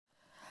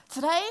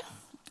Today,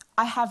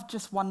 I have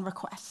just one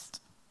request.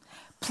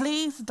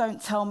 Please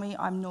don't tell me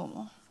I'm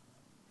normal.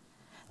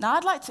 Now,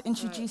 I'd like to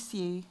introduce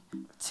you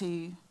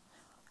to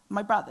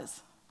my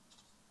brothers.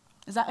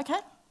 Is that okay?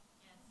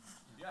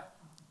 Yeah.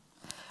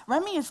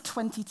 Remy is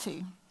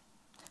 22,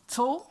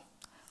 tall,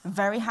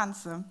 very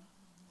handsome.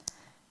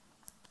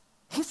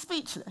 He's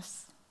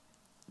speechless,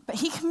 but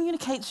he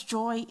communicates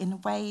joy in a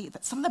way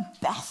that some of the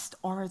best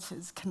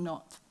orators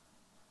cannot.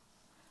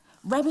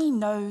 Remy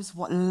knows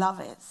what love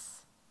is.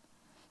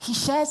 He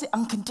shares it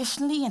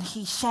unconditionally and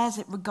he shares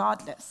it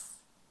regardless.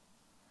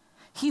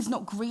 He's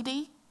not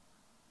greedy.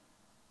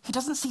 He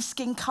doesn't see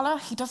skin color.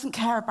 He doesn't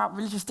care about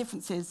religious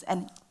differences.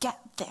 And get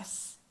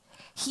this,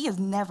 he has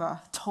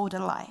never told a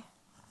lie.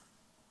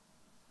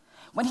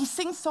 When he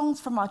sings songs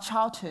from our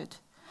childhood,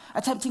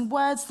 attempting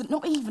words that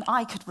not even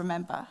I could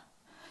remember,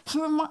 he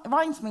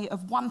reminds me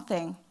of one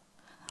thing: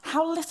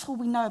 how little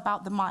we know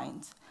about the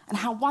mind and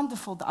how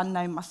wonderful the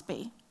unknown must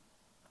be.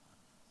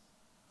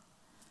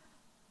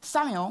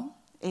 Samuel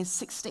is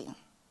 16.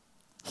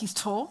 He's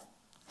tall,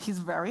 he's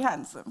very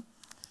handsome.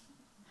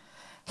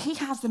 He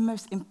has the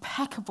most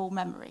impeccable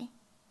memory.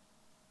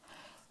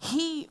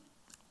 He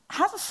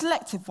has a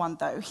selective one,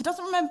 though. He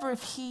doesn't remember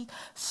if he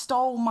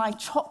stole my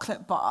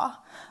chocolate bar,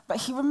 but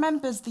he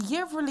remembers the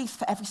year of release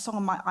for every song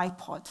on my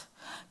iPod,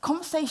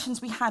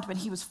 conversations we had when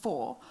he was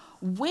 4,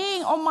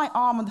 weighing on my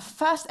arm on the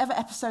first ever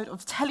episode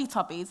of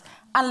Teletubbies,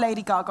 and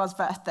Lady Gaga's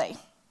birthday.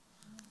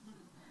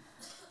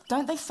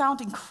 Don't they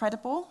sound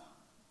incredible?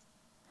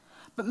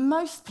 But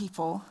most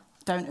people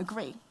don't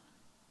agree.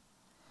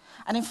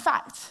 And in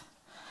fact,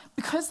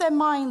 because their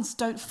minds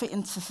don't fit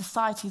into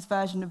society's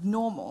version of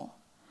normal,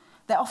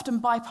 they're often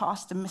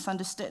bypassed and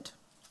misunderstood.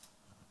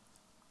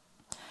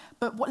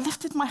 But what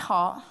lifted my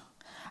heart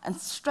and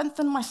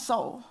strengthened my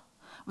soul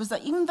was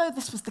that even though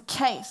this was the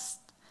case,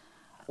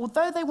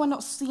 although they were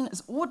not seen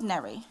as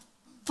ordinary,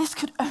 this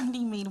could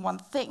only mean one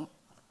thing: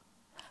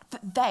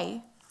 that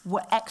they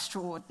were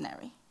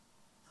extraordinary,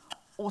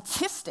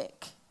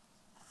 autistic,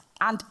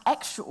 and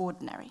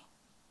extraordinary.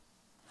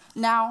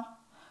 Now,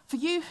 for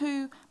you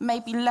who may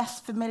be less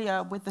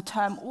familiar with the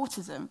term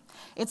autism,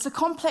 it's a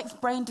complex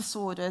brain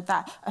disorder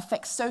that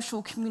affects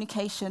social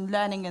communication,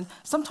 learning, and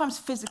sometimes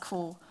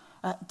physical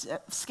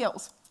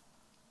skills.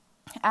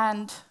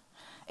 And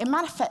it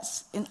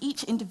manifests in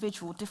each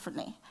individual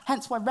differently,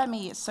 hence why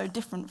Remy is so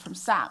different from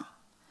Sam.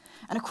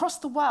 And across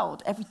the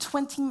world, every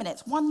 20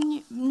 minutes,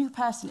 one new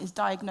person is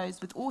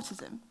diagnosed with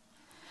autism.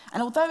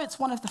 And although it's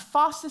one of the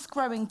fastest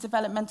growing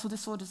developmental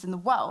disorders in the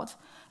world,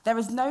 there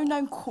is no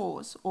known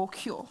cause or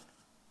cure.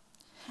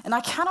 And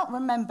I cannot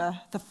remember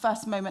the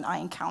first moment I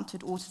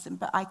encountered autism,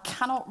 but I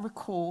cannot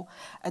recall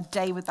a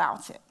day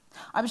without it.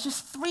 I was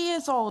just 3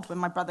 years old when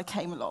my brother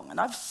came along, and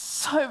I was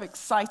so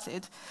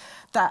excited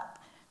that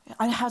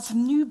I had a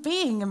new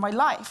being in my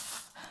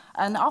life.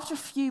 And after a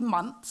few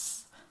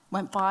months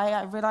went by,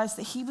 I realized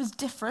that he was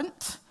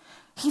different.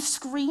 He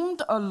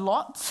screamed a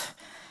lot.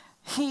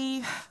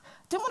 He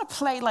didn't want to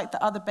play like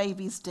the other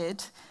babies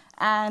did,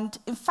 and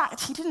in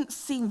fact, he didn't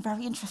seem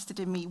very interested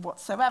in me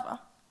whatsoever.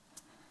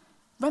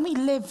 Remy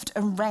lived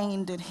and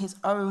reigned in his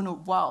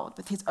own world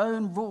with his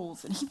own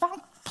rules, and he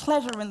found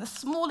pleasure in the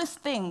smallest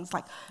things,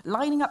 like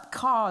lining up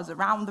cars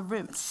around the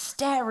room, and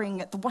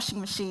staring at the washing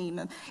machine,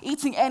 and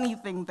eating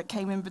anything that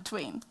came in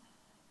between.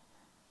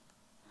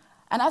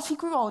 And as he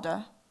grew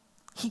older,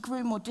 he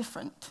grew more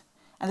different,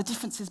 and the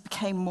differences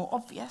became more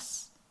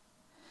obvious.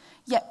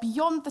 Yet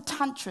beyond the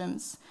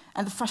tantrums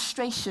and the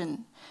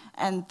frustration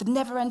and the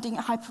never-ending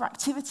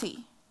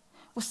hyperactivity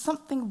was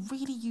something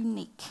really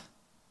unique.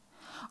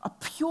 A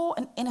pure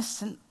and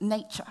innocent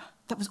nature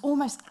that was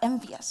almost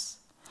envious.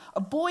 A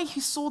boy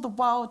who saw the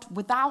world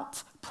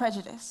without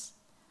prejudice.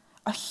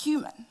 A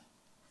human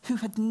who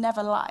had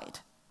never lied.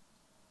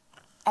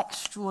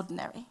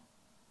 Extraordinary.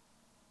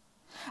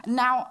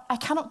 Now, I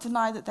cannot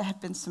deny that there have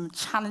been some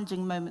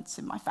challenging moments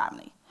in my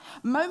family.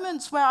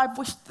 Moments where I've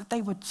wished that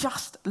they were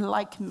just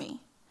like me.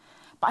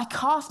 But I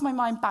cast my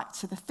mind back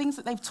to the things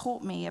that they've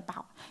taught me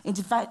about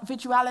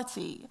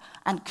individuality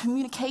and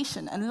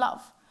communication and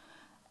love.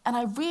 And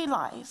I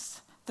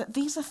realized that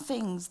these are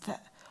things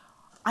that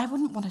I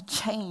wouldn't want to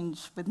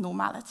change with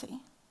normality.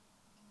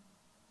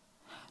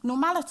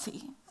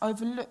 Normality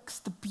overlooks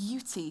the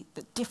beauty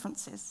that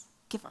differences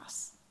give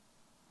us.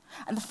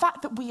 And the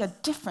fact that we are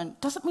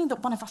different doesn't mean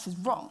that one of us is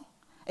wrong.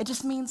 It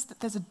just means that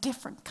there's a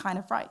different kind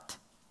of right.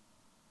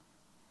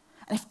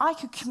 And if I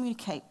could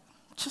communicate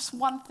just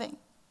one thing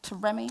to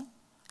Remy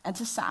and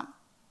to Sam,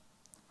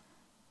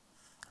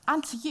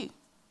 and to you,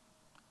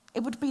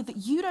 it would be that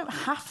you don't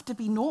have to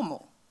be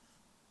normal.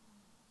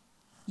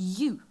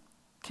 You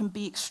can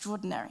be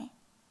extraordinary.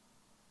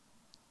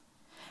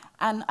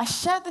 And I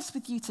share this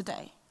with you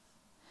today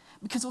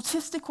because,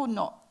 autistic or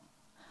not,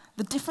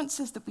 the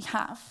differences that we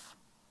have,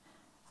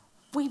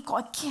 we've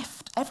got a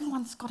gift.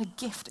 Everyone's got a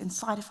gift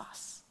inside of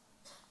us.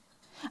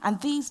 And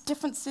these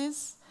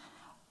differences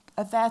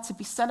are there to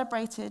be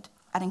celebrated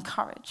and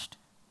encouraged.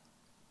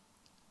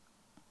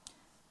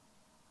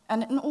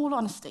 And in all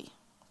honesty,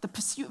 the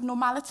pursuit of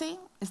normality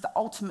is the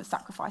ultimate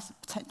sacrifice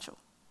of potential.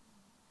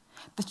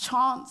 the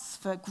chance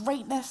for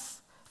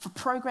greatness, for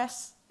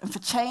progress, and for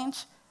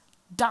change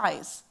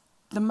dies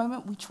the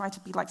moment we try to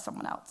be like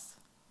someone else.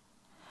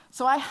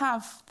 So I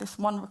have this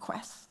one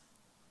request.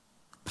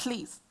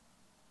 Please,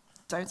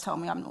 don't tell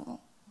me I'm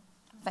normal.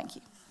 Thank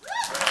you.